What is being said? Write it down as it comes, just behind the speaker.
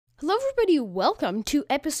Hello, everybody. Welcome to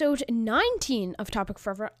episode 19 of Topic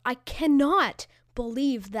Forever. I cannot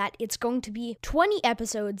believe that it's going to be 20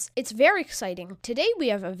 episodes. It's very exciting. Today, we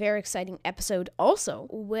have a very exciting episode also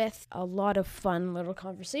with a lot of fun little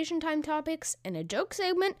conversation time topics and a joke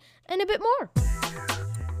segment and a bit more.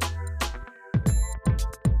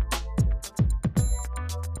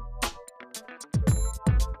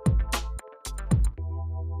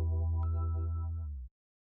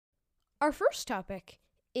 Our first topic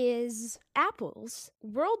is Apple's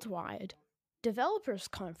worldwide developers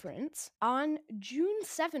conference on June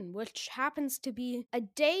 7, which happens to be a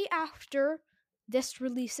day after this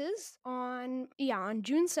releases on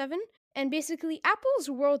June 7. And basically, Apple's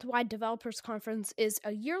worldwide developers conference is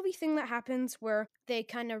a yearly thing that happens where they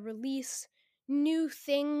kind of release new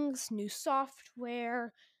things, new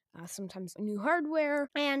software, sometimes new hardware,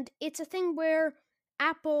 and it's a thing where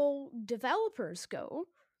Apple developers go,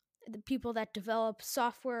 the people that develop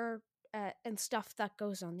software and stuff that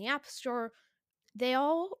goes on the App Store, they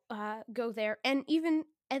all go there, and even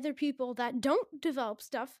other people that don't develop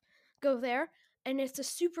stuff go there. And it's a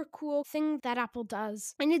super cool thing that Apple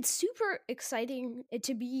does, and it's super exciting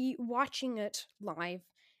to be watching it live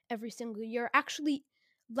every single year. Actually,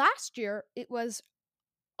 last year it was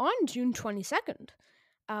on June 22nd,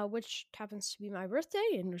 which happens to be my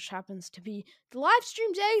birthday and which happens to be the live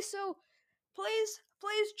stream day, so please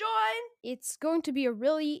join. It's going to be a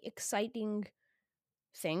really exciting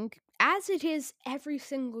thing, as it is every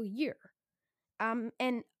single year. And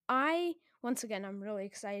I'm really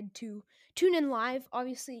excited to tune in live.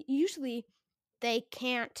 Obviously, usually they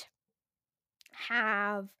can't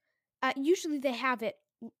have, usually they have it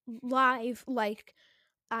live, like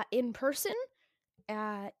in person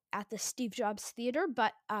at the Steve Jobs Theater,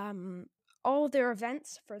 but all their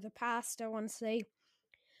events for the past, I want to say,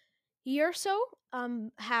 year or so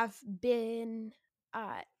have been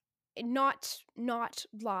not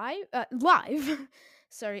live.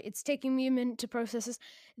 Sorry, it's taking me a minute to process this.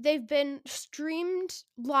 They've been streamed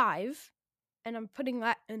live, and I'm putting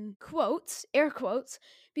that in quotes, air quotes,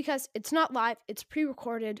 because it's not live, it's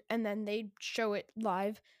pre-recorded, and then they show it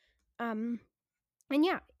live. And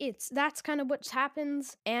yeah, that's kind of what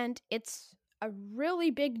happens, and it's a really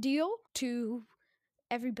big deal to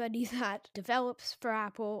everybody that develops for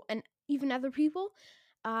Apple and even other people.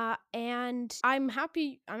 And I'm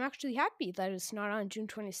actually happy that it's not on June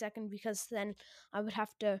 22nd, because then we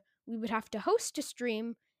would have to host a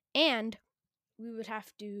stream, and I would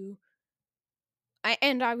have to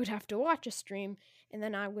watch a stream, and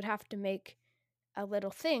then I would have to make a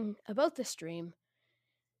little thing about the stream.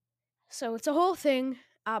 So it's a whole thing,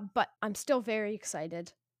 but I'm still very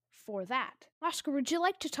excited for that. Oscar, would you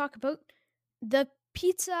like to talk about the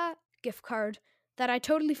pizza gift card that I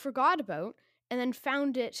totally forgot about and then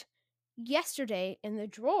found it yesterday in the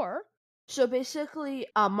drawer? So basically,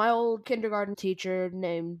 my old kindergarten teacher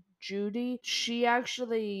named Judy, she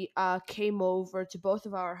actually came over to both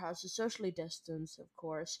of our houses, socially distanced, of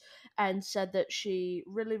course, and said that she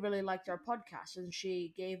really, really liked our podcast, and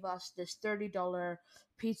she gave us this $30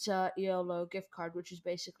 Pizza Iolo gift card, which is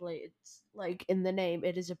basically, it's like in the name,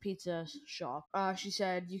 it is a pizza shop. She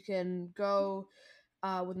said you can go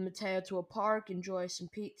with Mateo to a park, enjoy some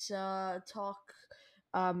pizza, talk,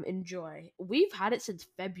 enjoy. We've had it since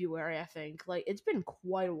February, I think. Like, it's been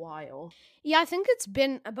quite a while. Yeah, I think it's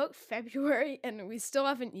been about February and we still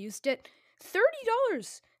haven't used it.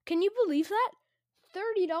 $30. Can you believe that?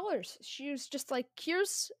 $30. She was just like,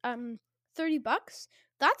 here's $30.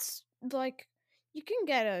 That's like, you can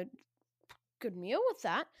get a good meal with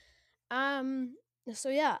that. So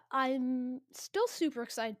yeah, I'm still super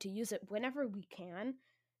excited to use it whenever we can.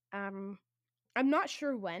 I'm not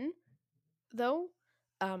sure when though,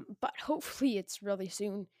 but hopefully it's really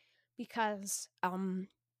soon, because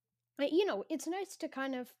it's nice to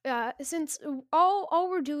kind of since all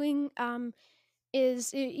we're doing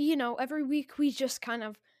is every week we just kind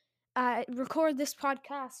of record this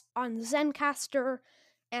podcast on Zencaster,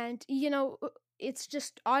 and it's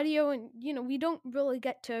just audio, and we don't really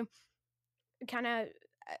get to kind of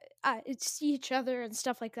see each other and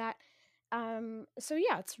stuff like that. So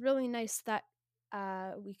yeah, it's really nice that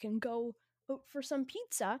we can go out for some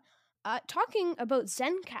pizza. Talking about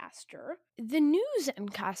Zencaster, the new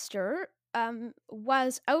Zencaster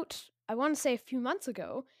was out, I want to say, a few months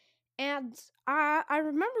ago, and I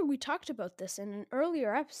remember we talked about this in an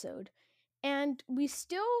earlier episode, and we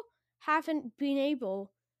still haven't been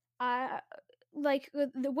able,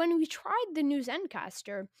 when we tried the new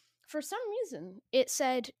Zencaster, for some reason it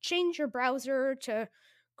said change your browser to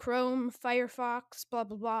Chrome, Firefox, blah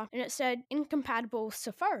blah blah, and it said incompatible with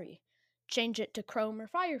Safari. Change it to Chrome or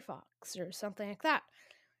Firefox or something like that.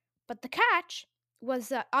 But the catch was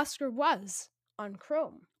that Oscar was on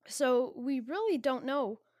Chrome. So we really don't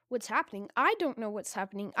know what's happening. I don't know what's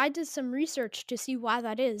happening. I did some research to see why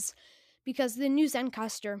that is because the new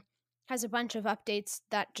Zencaster has a bunch of updates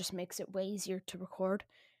that just makes it way easier to record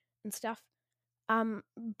and stuff.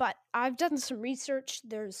 But I've done some research.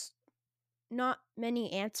 There's not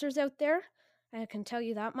many answers out there. I can tell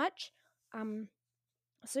you that much.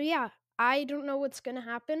 So yeah, I don't know what's gonna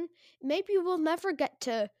happen. Maybe we'll never get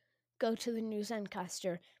to go to the new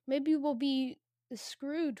Zencaster. Maybe we'll be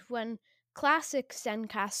screwed when classic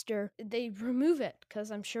Zencaster they remove it, because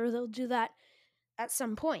I'm sure they'll do that at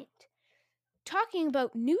some point. Talking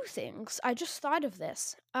about new things, I just thought of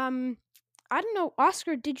this. I don't know,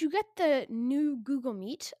 Oscar, did you get the new Google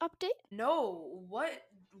Meet update? No, what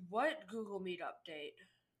Google Meet update?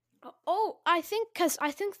 Oh, I think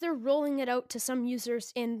they're rolling it out to some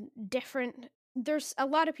users in different. There's a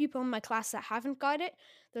lot of people in my class that haven't got it.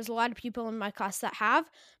 There's a lot of people in my class that have,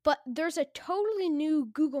 but there's a totally new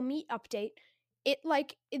Google Meet update.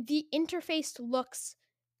 The interface looks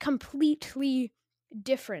completely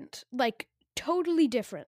different, like totally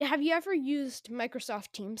different. Have you ever used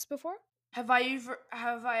Microsoft Teams before? Have I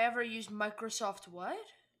ever used Microsoft what?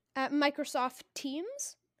 Microsoft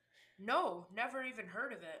Teams? No, never even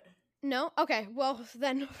heard of it. No? Okay, well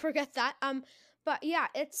then forget that. But yeah,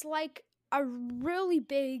 it's like a really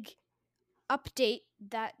big update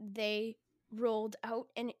that they rolled out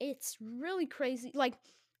and it's really crazy. Like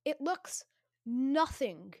it looks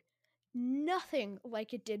nothing nothing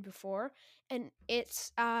like it did before, and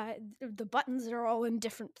the buttons are all in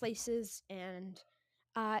different places, and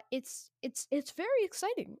it's very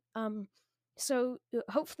exciting. So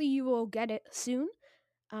hopefully you will get it soon.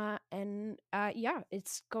 And yeah,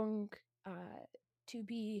 it's going to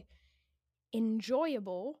be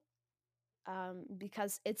enjoyable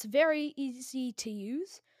because it's very easy to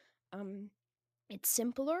use. Um, it's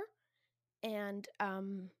simpler and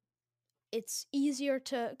it's easier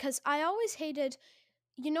to. Because I always hated,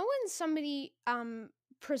 when somebody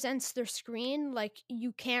presents their screen, like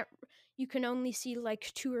you can only see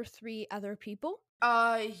like two or three other people.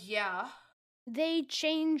 Yeah. They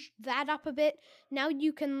changed that up a bit. Now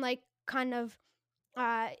you can like kind of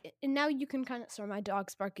now you can kind of sorry, my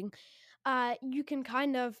dog's barking. You can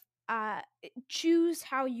kind of uh choose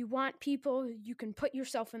how you want people. You can put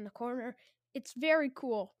yourself in the corner. It's very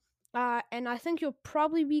cool. And I think you'll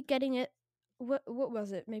probably be getting it. What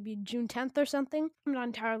was it, maybe June 10th or something? I'm not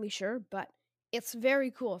entirely sure, but it's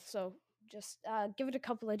very cool. So just give it a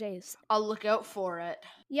couple of days. I'll look out for it.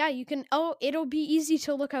 Yeah, you can. Oh, it'll be easy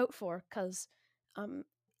to look out for because um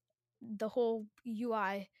the whole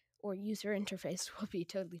UI or user interface will be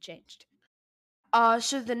totally changed.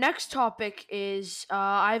 So the next topic is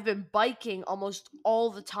I've been biking almost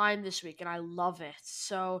all the time this week, and I love it.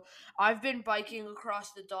 So I've been biking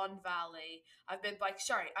across the Don Valley. I've been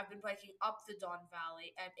biking up the Don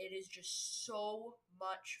Valley, and it is just so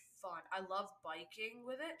much fun. I love biking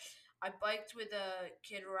with it. I biked with a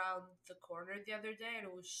kid around the corner the other day, and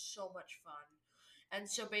it was so much fun. And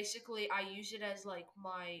so basically, I use it as like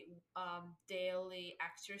my daily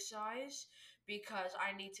exercise because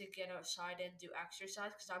I need to get outside and do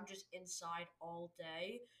exercise because I'm just inside all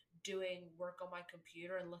day doing work on my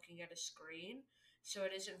computer and looking at a screen. So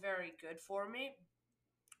it isn't very good for me.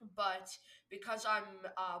 But because I'm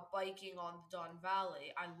biking on the Don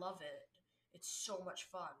Valley, I love it. It's so much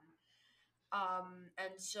fun.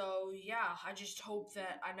 And so yeah, I just hope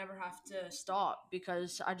that I never have to stop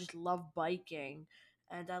because I just love biking.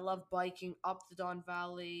 And I love biking up the Don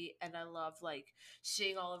Valley, and I love like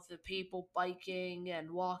seeing all of the people biking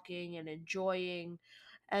and walking and enjoying.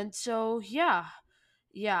 And so yeah.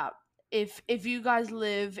 If you guys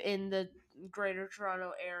live in the Greater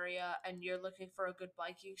Toronto area and you're looking for a good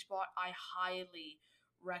biking spot, I highly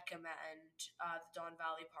recommend the Don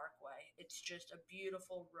Valley Parkway. It's just a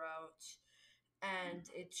beautiful route and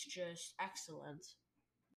it's just excellent.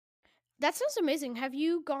 That sounds amazing. Have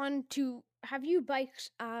you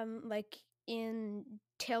biked like in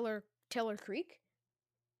Taylor Creek?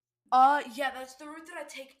 Yeah, that's the route that I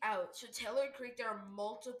take out. So Taylor Creek, there are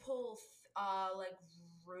multiple like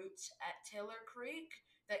routes at Taylor Creek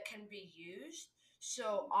that can be used.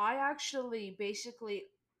 So I actually basically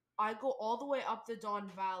I go all the way up the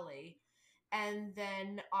Don Valley, and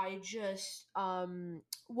then I just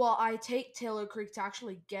I take Taylor Creek to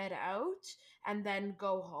actually get out and then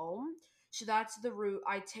go home. So that's the route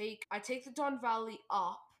I take. I take the Don Valley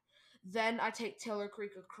up, then I take Taylor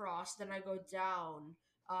Creek across, then I go down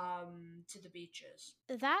to the beaches.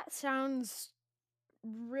 That sounds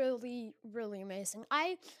really really amazing.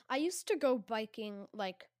 I used to go biking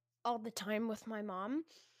like all the time with my mom,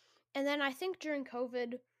 And then I think during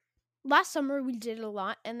COVID, last summer we did a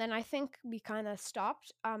lot, and then I think we kind of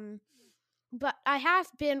stopped. But what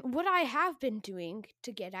I have been doing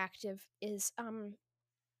to get active is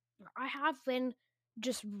I have been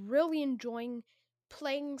just really enjoying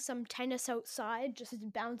playing some tennis outside, just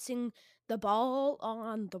bouncing the ball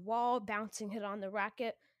on the wall, bouncing it on the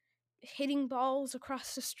racket, hitting balls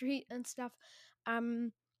across the street and stuff.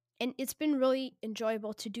 Um, and it's been really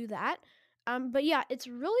enjoyable to do that. But yeah, it's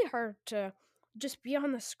really hard to just be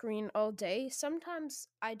on the screen all day. Sometimes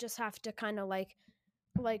I just have to kind of like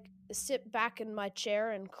sit back in my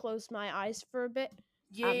chair and close my eyes for a bit.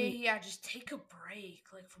 Yeah, just take a break,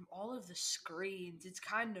 like from all of the screens. It's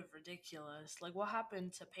kind of ridiculous. Like, what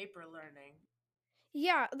happened to paper learning?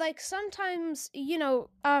 Yeah, like sometimes,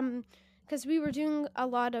 because we were doing a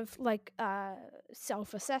lot of like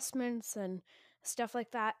self-assessments and stuff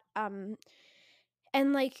like that. And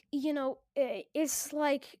like, it's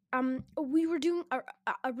like we were doing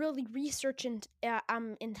a really research and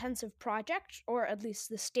intensive project, or at least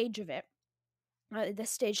the stage of it. The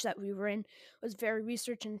stage that we were in was very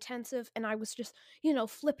research intensive, and I was just,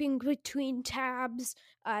 flipping between tabs,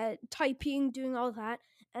 typing, doing all that.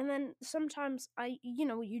 And then sometimes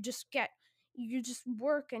you just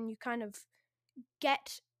work and you kind of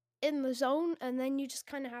get in the zone, and then you just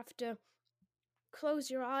kind of have to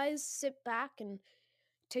close your eyes, sit back, and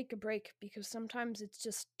take a break, because sometimes it's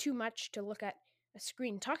just too much to look at a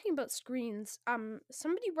screen. Talking about screens,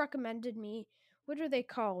 somebody recommended me, what are they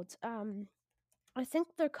called? I think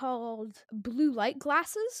they're called blue light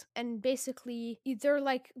glasses, and basically they're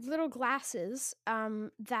like little glasses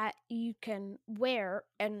that you can wear,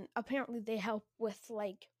 and apparently they help with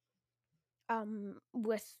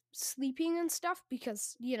sleeping and stuff,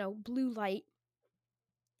 because blue light,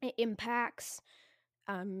 it impacts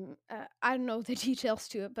I don't know the details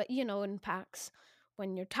to it, but impacts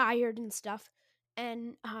when you're tired and stuff.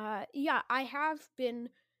 And yeah, I have been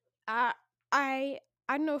uh I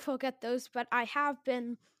I don't know if I'll get those, but I have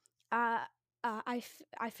been uh, I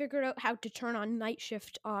figured out how to turn on night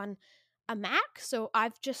shift on a Mac, so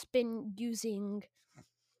I've just been using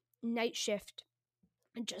night shift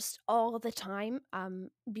just all the time,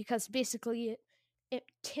 because basically it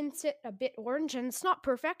tints it a bit orange, and it's not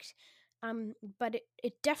perfect, but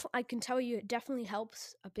it definitely, I can tell you, it definitely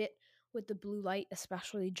helps a bit with the blue light,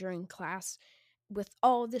 especially during class, with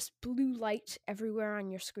all this blue light everywhere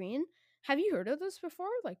on your screen. Have you heard of this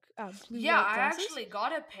before, like blue Yeah, light I glasses? actually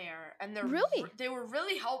got a pair, and Really? they were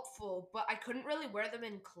really helpful, but I couldn't really wear them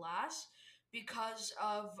in class because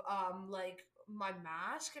of like my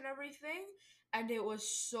mask and everything, and it was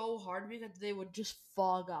so hard because they would just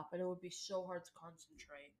fog up, and it would be so hard to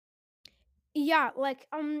concentrate. Yeah, like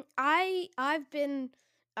I've been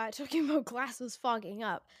talking about glasses fogging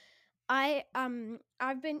up. I've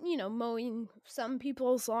been, mowing some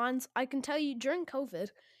people's lawns. I can tell you, during COVID,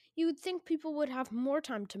 you would think people would have more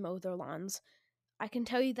time to mow their lawns. I can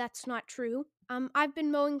tell you that's not true. I've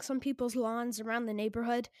been mowing some people's lawns around the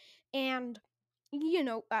neighborhood, and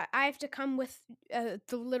I have to come with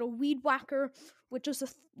the little weed whacker, which is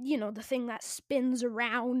the thing that spins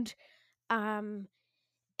around. Um,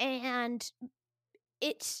 and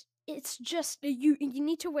it's just you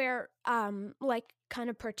need to wear like kind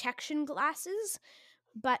of protection glasses,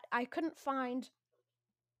 but I couldn't find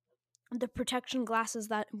the protection glasses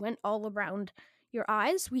that went all around your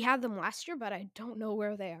eyes. We had them last year, but I don't know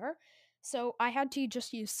where they are. So I had to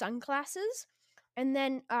just use sunglasses. And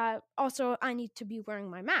then also, I need to be wearing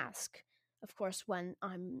my mask, of course, when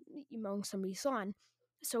I'm mowing somebody's lawn.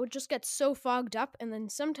 So it just gets so fogged up. And then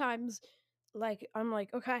sometimes, like, I'm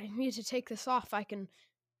like, okay, I need to take this off. I can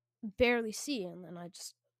barely see. And then I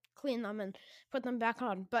just clean them and put them back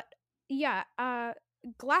on. But yeah,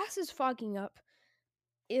 glasses fogging up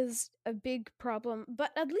is a big problem,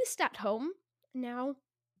 but at least at home now,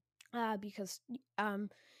 because um,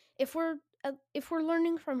 if we're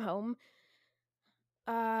learning from home,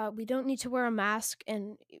 we don't need to wear a mask,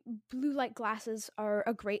 and blue light glasses are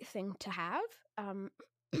a great thing to have. Um,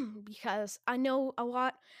 because I know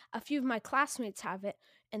a few of my classmates have it,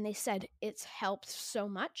 and they said it's helped so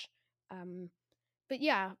much. But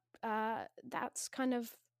yeah, that's kind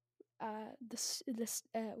of this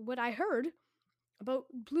what I heard about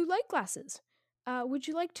blue light glasses. Would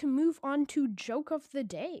you like to move on to joke of the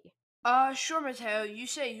day? Sure, Mateo. You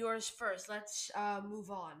say yours first. Let's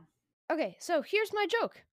move on. Okay, so here's my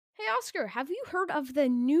joke. Hey Oscar, have you heard of the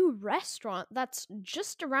new restaurant that's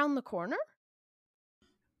just around the corner?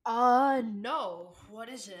 No. What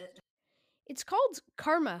is it? It's called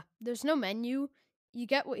Karma. There's no menu. You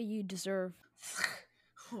get what you deserve.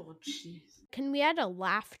 Oh, jeez. Can we add a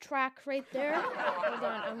laugh track right there? Hold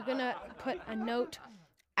on, I'm gonna put a note.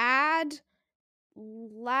 Add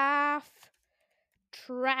laugh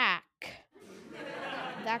track.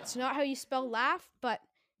 That's not how you spell laugh, but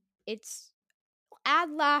it's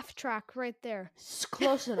add laugh track right there. It's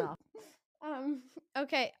close enough.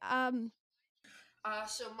 Okay,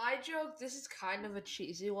 So my joke, this is kind of a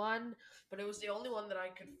cheesy one, but it was the only one that I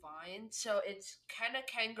could find. So it's, can a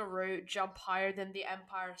kangaroo jump higher than the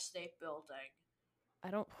Empire State Building?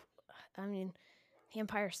 the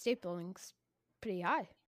Empire State Building's pretty high.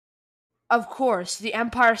 Of course, the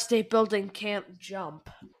Empire State Building can't jump.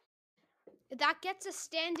 That gets a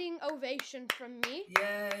standing ovation from me.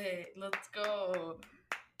 Yay, let's go.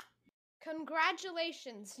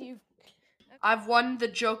 Congratulations, I've won the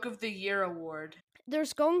Joke of the Year award.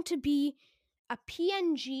 There's going to be a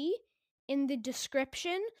PNG in the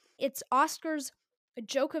description. It's Oscar's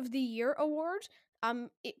Joke of the Year award.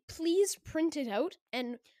 Please print it out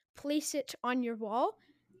and place it on your wall.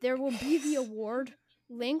 There will be the award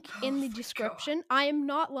link in the description. God. I am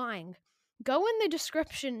not lying. Go in the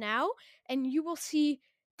description now and you will see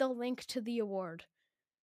the link to the award.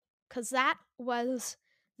 'Cause that was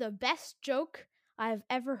the best joke I've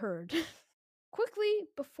ever heard. Quickly,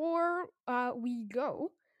 before we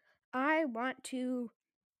go, I want to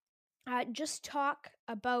just talk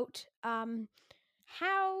about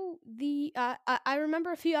how the. I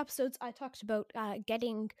remember a few episodes I talked about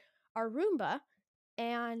getting our Roomba,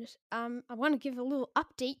 and I want to give a little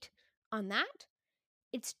update on that.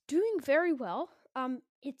 It's doing very well.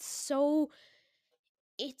 It's so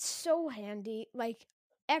handy. Like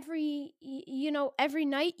every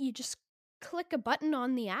night you just click a button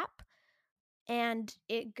on the app and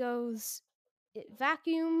it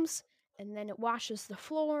vacuums and then it washes the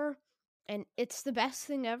floor and it's the best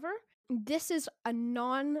thing ever. This is a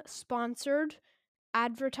non-sponsored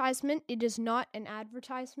advertisement. It is not an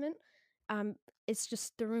advertisement. It's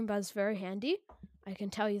just the Roomba is very handy. I can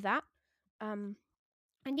tell you that. And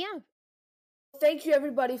yeah. Thank you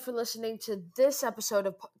everybody for listening to this episode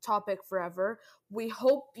of Topic Forever. We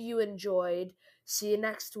hope you enjoyed. See you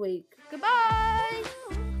next week. Goodbye!